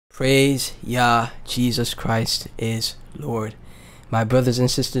Praise Yah, Jesus Christ is Lord. My brothers and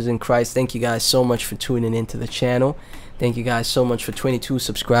sisters in Christ, thank you guys so much for tuning into the channel. Thank you guys so much for 22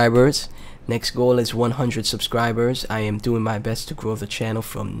 subscribers. Next goal is 100 subscribers. I am doing my best to grow the channel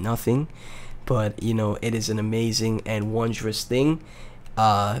from nothing, but you know, it is an amazing and wondrous thing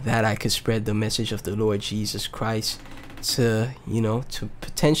that I could spread the message of the Lord Jesus Christ to, you know, to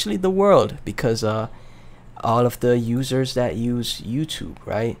potentially the world, because all of the users that use YouTube,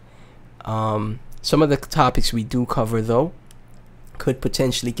 right? Some of the topics we do cover though could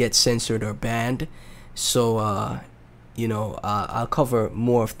potentially get censored or banned, so you know, I'll cover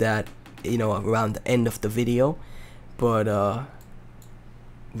more of that, you know, around the end of the video. But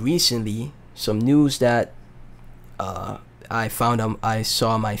recently, some news that I found I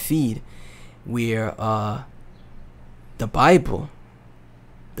saw on my feed, where the Bible,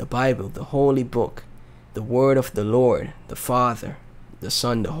 the holy book, the word of the Lord, the Father, the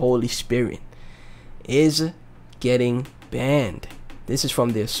Son, the Holy Spirit, is getting banned. This is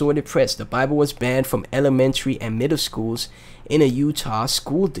from the Assorted Press. The Bible was banned from elementary and middle schools in a Utah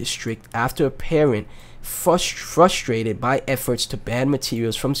school district after a parent, frustrated by efforts to ban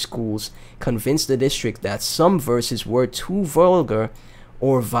materials from schools, convinced the district that some verses were too vulgar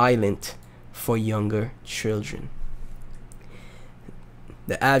or violent for younger children.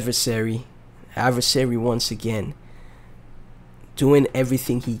 The adversary once again doing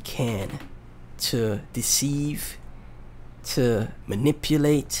everything he can to deceive, to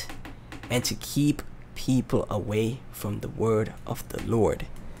manipulate, and to keep people away from the word of the Lord.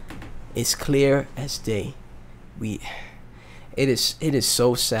 It's clear as day. It is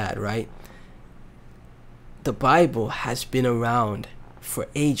so sad, right? The Bible has been around for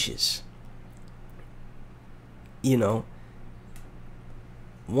ages. You know,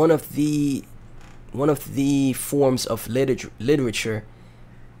 one of the forms of literature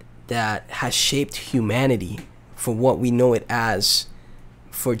that has shaped humanity for what we know it as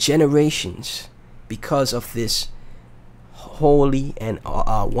for generations, because of this holy and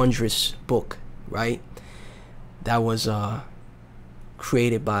wondrous book, right? That was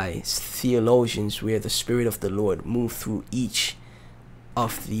created by theologians, where the Spirit of the Lord moved through each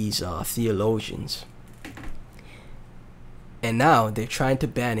of these theologians. And now they're trying to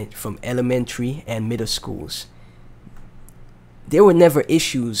ban it from elementary and middle schools. There were never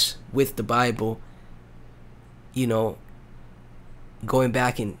issues with the Bible, you know, going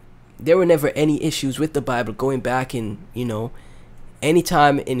back in. There were never any issues with the Bible going back in, you know, any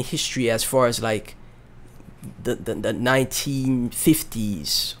time in history, as far as like the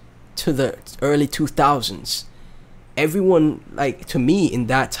 1950s to the early 2000s. Everyone, like, to me, in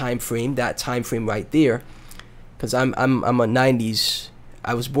that time frame right there, because I'm a 90s,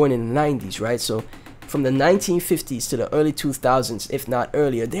 I was born in the 90s, right? So from the 1950s to the early 2000s, if not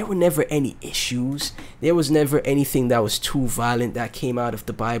earlier, there were never any issues. There was never anything that was too violent that came out of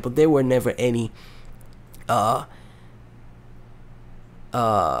the Bible. There were never any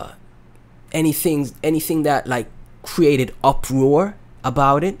anything that like created uproar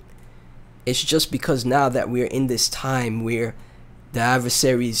about it. It's just because now that we're in this time where the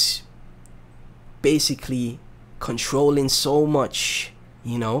adversaries basically controlling so much,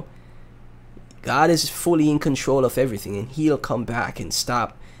 you know, God is fully in control of everything, and he'll come back and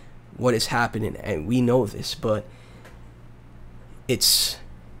stop what is happening, and we know this. But it's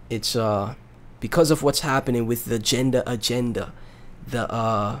because of what's happening with the gender agenda, the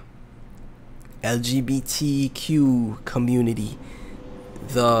LGBTQ community,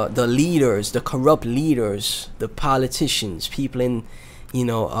 the leaders, the corrupt leaders, the politicians, people in, you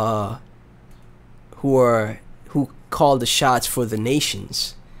know, who call the shots for the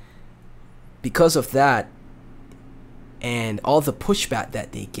nations. Because of that, and all the pushback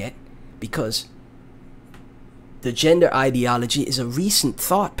that they get, because the gender ideology is a recent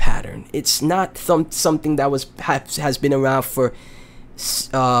thought pattern. It's not something that has been around for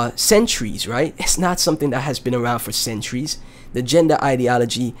centuries, right? It's not something that has been around for centuries. The gender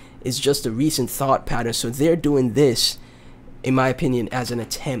ideology is just a recent thought pattern. So they're doing this, in my opinion, as an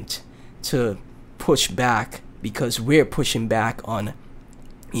attempt to push back, because we're pushing back on,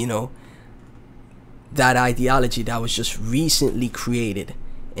 you know, that ideology that was just recently created.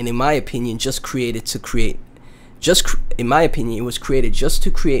 And in my opinion, in my opinion, it was created just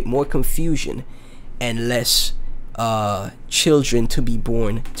to create more confusion and less children to be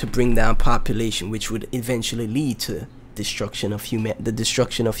born, to bring down population, which would eventually lead to the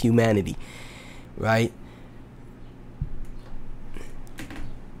destruction of humanity, right?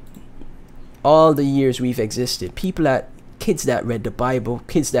 All the years we've existed, kids that read the Bible,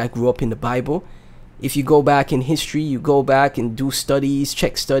 kids that grew up in the Bible, If you go back in history, you go back and do studies,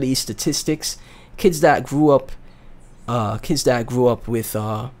 check studies, statistics, kids that grew up with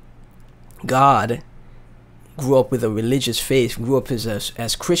God, grew up with a religious faith, grew up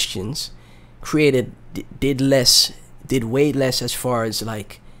as Christians, did way less as far as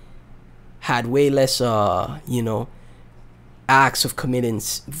like, had way less acts of committing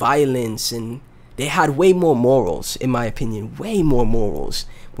violence, and they had way more morals, in my opinion, way more morals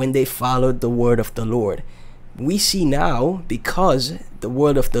when they followed the word of the Lord. We see now, because the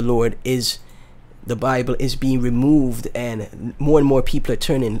word of the Lord is, the Bible is being removed, and more people are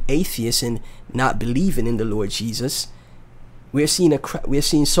turning atheists and not believing in the Lord Jesus. We're seeing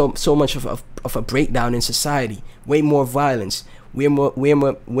so much of a breakdown in society. Way more violence. Way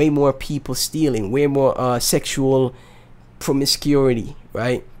more people stealing. Way more sexual promiscuity,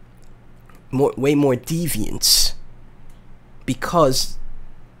 right? Way more deviance, because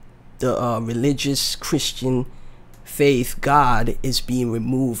the religious Christian faith, God, is being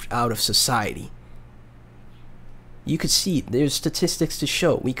removed out of society. You could see there's statistics to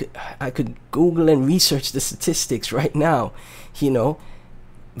show. I could Google and research the statistics right now.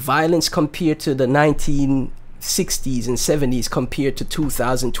 Violence compared to the 1960s and 70s compared to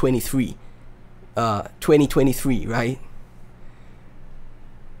 2023, right?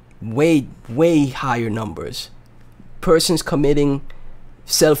 Way higher numbers. Persons committing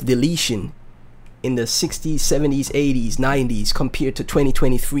self-deletion in the 60s, 70s, 80s, 90s compared to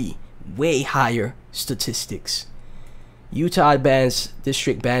 2023, way higher statistics. Utah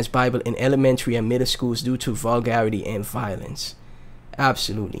district bans Bible in elementary and middle schools due to vulgarity and violence.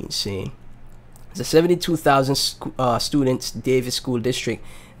 Absolutely insane. The 72,000 students Davis School District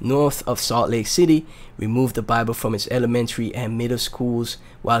north of Salt Lake City removed the Bible from its elementary and middle schools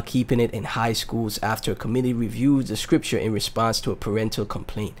while keeping it in high schools after a committee reviewed the scripture in response to a parental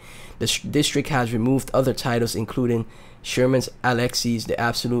complaint. The district has removed other titles including Sherman's Alexie's The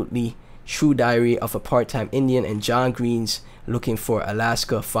Absolutely True Diary of a Part-Time Indian and John Green's Looking for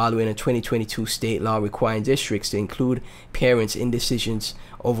Alaska, following a 2022 state law requiring districts to include parents in decisions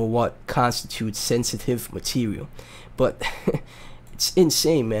over what constitutes sensitive material. But it's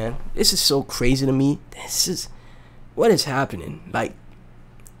insane, man. This is so crazy to me. What is happening? Like,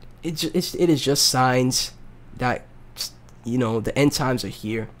 it is just signs that, the end times are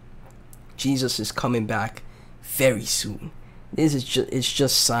here. Jesus is coming back very soon. It's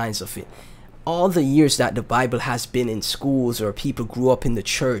just signs of it. All the years that the Bible has been in schools, or people grew up in the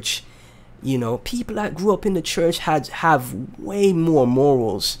church, people that grew up in the church have way more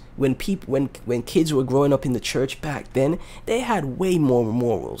morals. When kids were growing up in the church back then, they had way more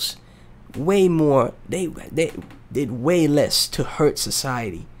morals, way more. They did way less to hurt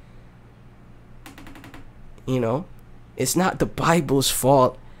society. It's not the Bible's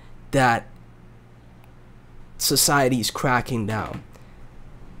fault that society is cracking down.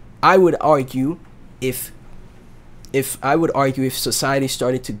 I would argue if society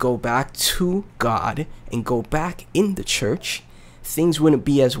started to go back to God and go back in the church, things wouldn't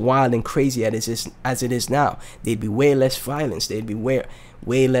be as wild and crazy as it is now. There'd be way less violence. There'd be way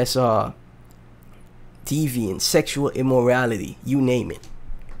less deviance, sexual immorality, you name it,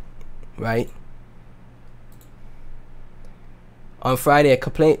 right? On Friday, a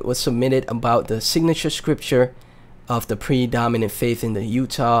complaint was submitted about the signature scripture of the predominant faith in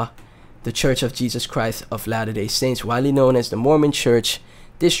Utah, the Church of Jesus Christ of Latter-day Saints, widely known as the Mormon Church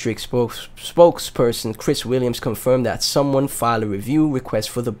District. Spokesperson Chris Williams confirmed that someone filed a review request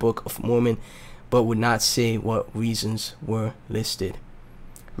for the Book of Mormon, but would not say what reasons were listed.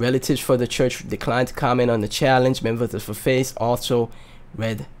 Relatives for the church declined to comment on the challenge. Members of the faith also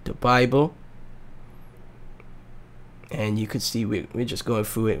read the Bible. And you could see we're just going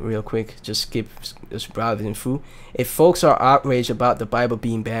through it real quick. Just browsing through. If folks are outraged about the Bible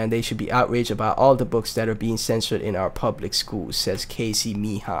being banned, they should be outraged about all the books that are being censored in our public schools, says Casey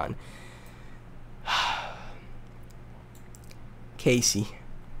Meehan. Casey,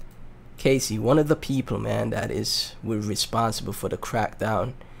 one of the people, man, that we're responsible for the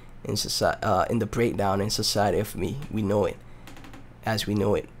crackdown in society, in the breakdown in society. Of me, we know it, as we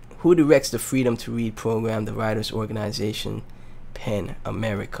know it. Who directs the Freedom to Read program? The writers' organization, PEN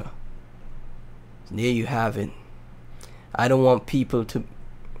America. There you have it. I don't want people to,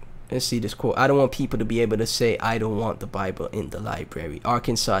 let's see this quote. I don't want people to be able to say, I don't want the Bible in the library.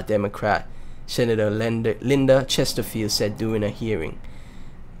 Arkansas Democrat Senator Linda Chesterfield said during a hearing.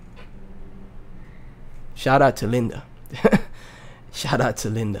 Shout out to Linda. Shout out to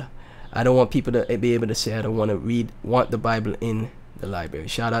Linda. I don't want people to be able to say, I don't want the Bible in the library.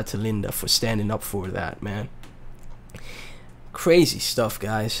 Shout out to Linda for standing up for that, man. Crazy stuff,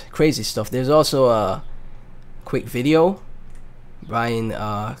 guys. Crazy stuff. There's also a quick video. Brian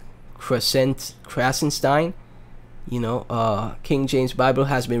Krasenstein. King James Bible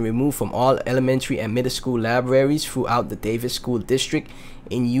has been removed from all elementary and middle school libraries throughout the Davis School District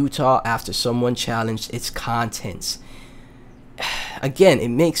in Utah after someone challenged its contents. Again, it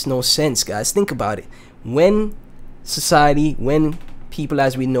makes no sense, guys. Think about it. When society, when people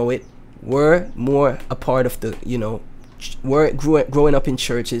as we know it were more a part of the, were growing up in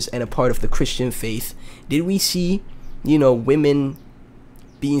churches and a part of the Christian faith, did we see, women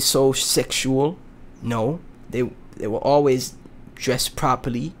being so sexual? No. They were always dressed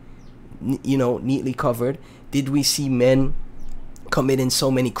properly, neatly covered. Did we see men committing so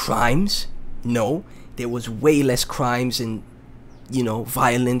many crimes? No. There was way less crimes and,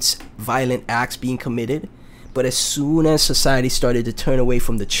 violent acts being committed. But as soon as society started to turn away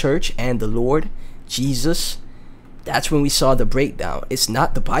from the church and the Lord, Jesus, that's when we saw the breakdown. It's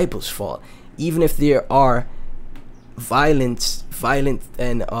not the Bible's fault. Even if there are violent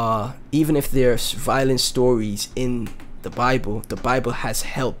and even if there's violent stories in the Bible has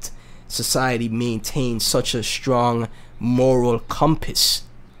helped society maintain such a strong moral compass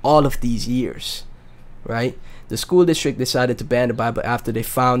all of these years, right? The school district decided to ban the Bible after they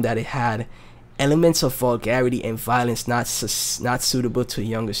found that it had elements of vulgarity and violence not suitable to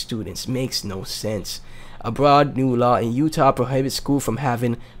younger students. Makes no sense. A broad new law in Utah prohibits schools from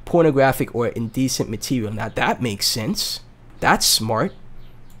having pornographic or indecent material. Now that makes sense. That's smart.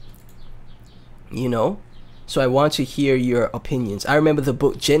 So I want to hear your opinions. I remember the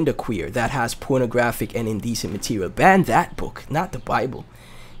book Genderqueer that has pornographic and indecent material. Ban that book, not the Bible.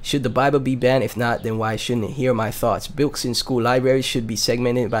 Should the Bible be banned? If not, then why shouldn't it? Hear my thoughts. Books in school libraries should be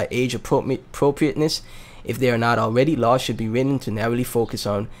segmented by age appropriateness. If they are not already, laws should be written to narrowly focus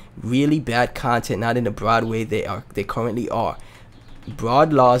on really bad content, not in the broad way they currently are.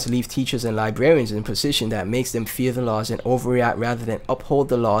 Broad laws leave teachers and librarians in a position that makes them fear the laws and overreact rather than uphold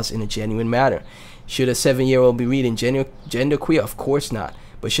the laws in a genuine manner. Should a 7-year-old be reading genderqueer? Of course not.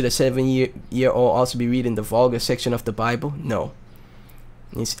 But should a 7-year-old also be reading the vulgar section of the Bible? No.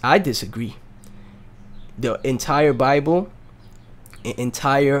 I disagree. The entire Bible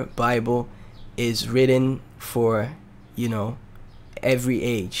is written for, every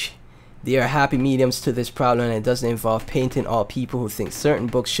age. There are happy mediums to this problem, and it doesn't involve painting all people who think certain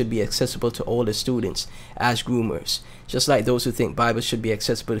books should be accessible to older students as groomers. Just like those who think Bibles should be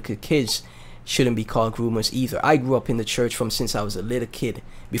accessible to kids shouldn't be called groomers either. I grew up in the church from since I was a little kid.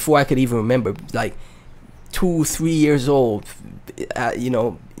 Before I could even remember, like 2-3 years old,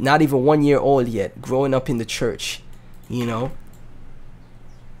 not even 1 year old yet, growing up in the church,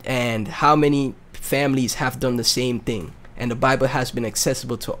 and how many families have done the same thing, and the Bible has been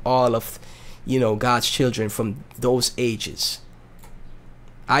accessible to all of God's children from those ages.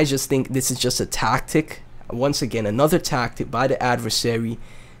 I just think this is just a tactic, once again, another tactic by the adversary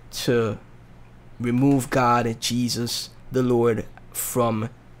to remove God and Jesus the Lord from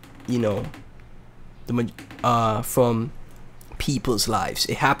from people's lives.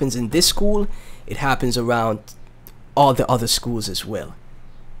 It happens in this school, it happens around all the other schools as well,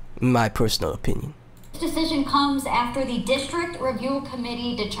 in my personal opinion. This decision comes after the District Review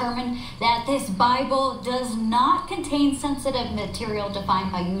Committee determined that this Bible does not contain sensitive material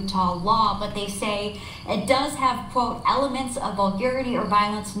defined by Utah law, but they say it does have, quote, elements of vulgarity or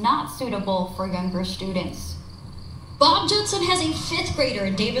violence not suitable for younger students. Bob Judson has a 5th grader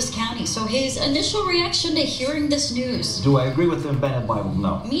in Davis County, so his initial reaction to hearing this news. Do I agree with them banning Bible?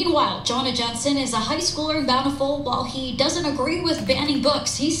 No. Meanwhile, Jonah Johnson is a high schooler in Bountiful. While he doesn't agree with banning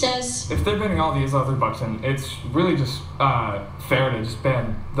books, he says, if they're banning all these other books, then it's really just fair to just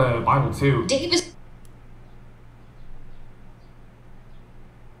ban the Bible too. Davis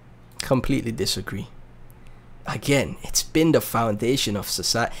completely disagree. Again, it's been the foundation of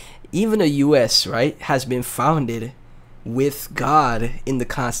society. Even the US, right, has been founded with God in the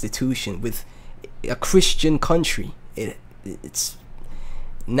Constitution, with a Christian country. It's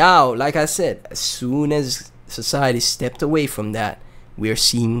now, like I said, as soon as society stepped away from that, we are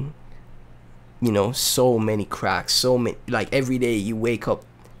seeing so many cracks, so many, like every day you wake up,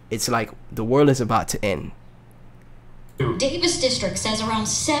 it's like the world is about to end. Davis District says around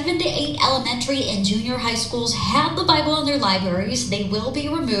 7 to 8 elementary and junior high schools have the Bible in their libraries. They will be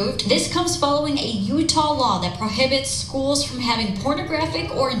removed. This comes following a Utah law that prohibits schools from having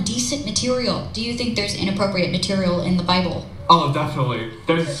pornographic or indecent material. Do you think there's inappropriate material in the Bible? Oh, definitely.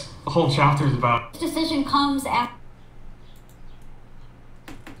 There's whole chapters about. This decision comes after.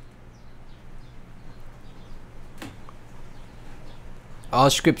 All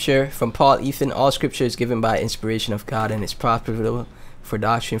scripture, from Paul Ethan, all scripture is given by inspiration of God and is profitable for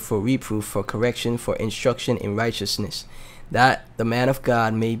doctrine, for reproof, for correction, for instruction in righteousness, that the man of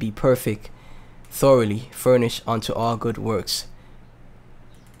God may be perfect, thoroughly furnished unto all good works.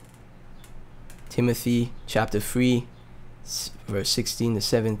 Timothy chapter 3, verse 16 to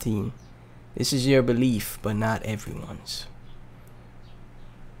 17. This is your belief, but not everyone's.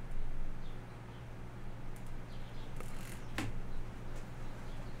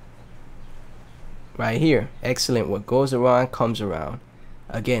 Right here, excellent. What goes around comes around.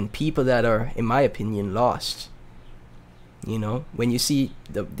 Again, people that are, in my opinion, lost. You know, when you see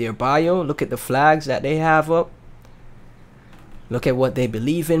their bio, look at the flags that they have up. Look at what they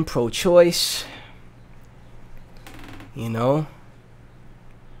believe in, pro-choice. You know,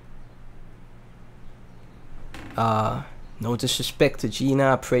 no disrespect to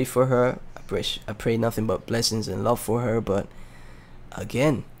Gina. I pray for her. I pray nothing but blessings and love for her. But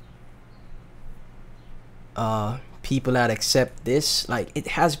again, people that accept this, like, it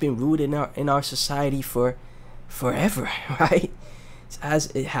has been rooted in our society for forever, right?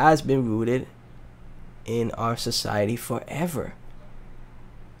 It has been rooted in our society forever.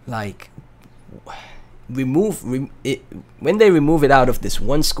 Like, when they remove it out of this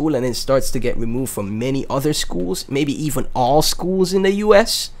one school and it starts to get removed from many other schools, maybe even all schools in the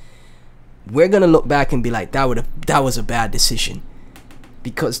US, we're gonna look back and be like, that was a bad decision.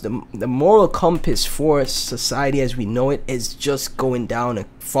 Because the moral compass for society as we know it is just going down and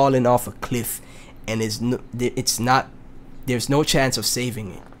falling off a cliff, and there's no chance of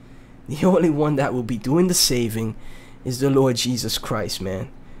saving it. The only one that will be doing the saving is the Lord Jesus Christ, man.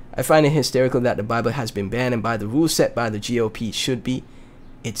 I find it hysterical that the Bible has been banned, and by the rules set by the GOP, it should be.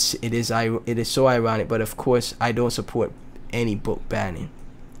 It is so ironic, but of course I don't support any book banning.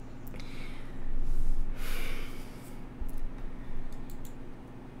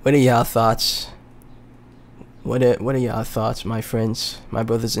 What are y'all thoughts? What are y'all thoughts, my friends, my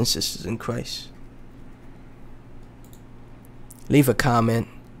brothers and sisters in Christ? Leave a comment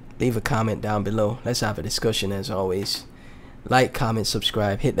down below. Let's have a discussion as always. Like, comment,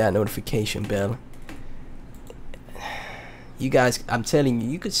 subscribe, hit that notification bell. You guys, I'm telling you,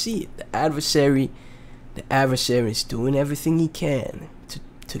 you could see it. The adversary is doing everything he can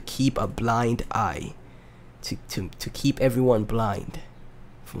to keep a blind eye, to keep everyone blind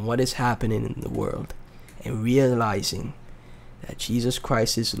from what is happening in the world, and realizing that Jesus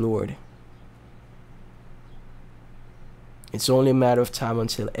Christ is Lord. It's only a matter of time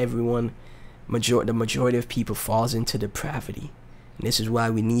until the majority of people falls into depravity. And this is why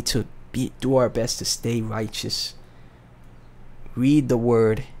we need to do our best to stay righteous. Read the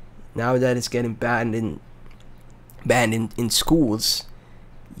word. Now that it's getting banned in schools,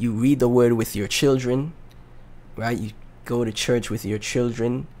 you read the word with your children, right? You go to church with your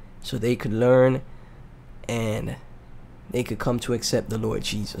children so they could learn and they could come to accept the Lord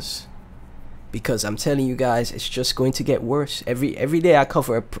Jesus. Because I'm telling you guys, it's just going to get worse. Every day I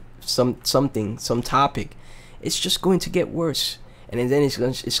cover some topic, it's just going to get worse, and then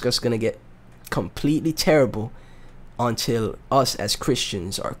it's just going to get completely terrible until us as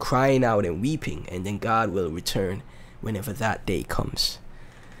Christians are crying out and weeping, and then God will return whenever that day comes.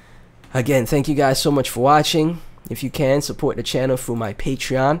 Again, thank you guys so much for watching. If you can, support the channel through my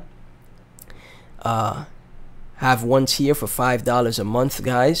Patreon. Have one tier for $5 a month,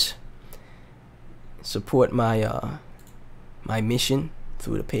 guys. Support my my mission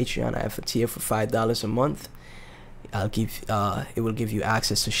through the Patreon. I have a tier for $5 a month. It will give you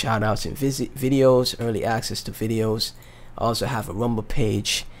access to shout outs and videos, early access to videos. I also have a Rumble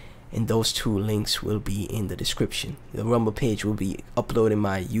page, and those two links will be in the description. The Rumble page will be uploading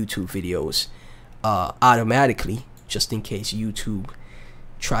my YouTube videos automatically, just in case YouTube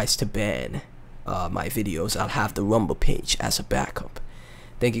tries to ban my videos. I'll have the Rumble page as a backup.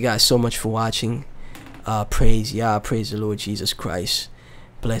 Thank you guys so much for watching. Praise the Lord Jesus Christ.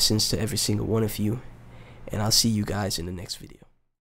 Blessings to every single one of you, and I'll see you guys in the next video.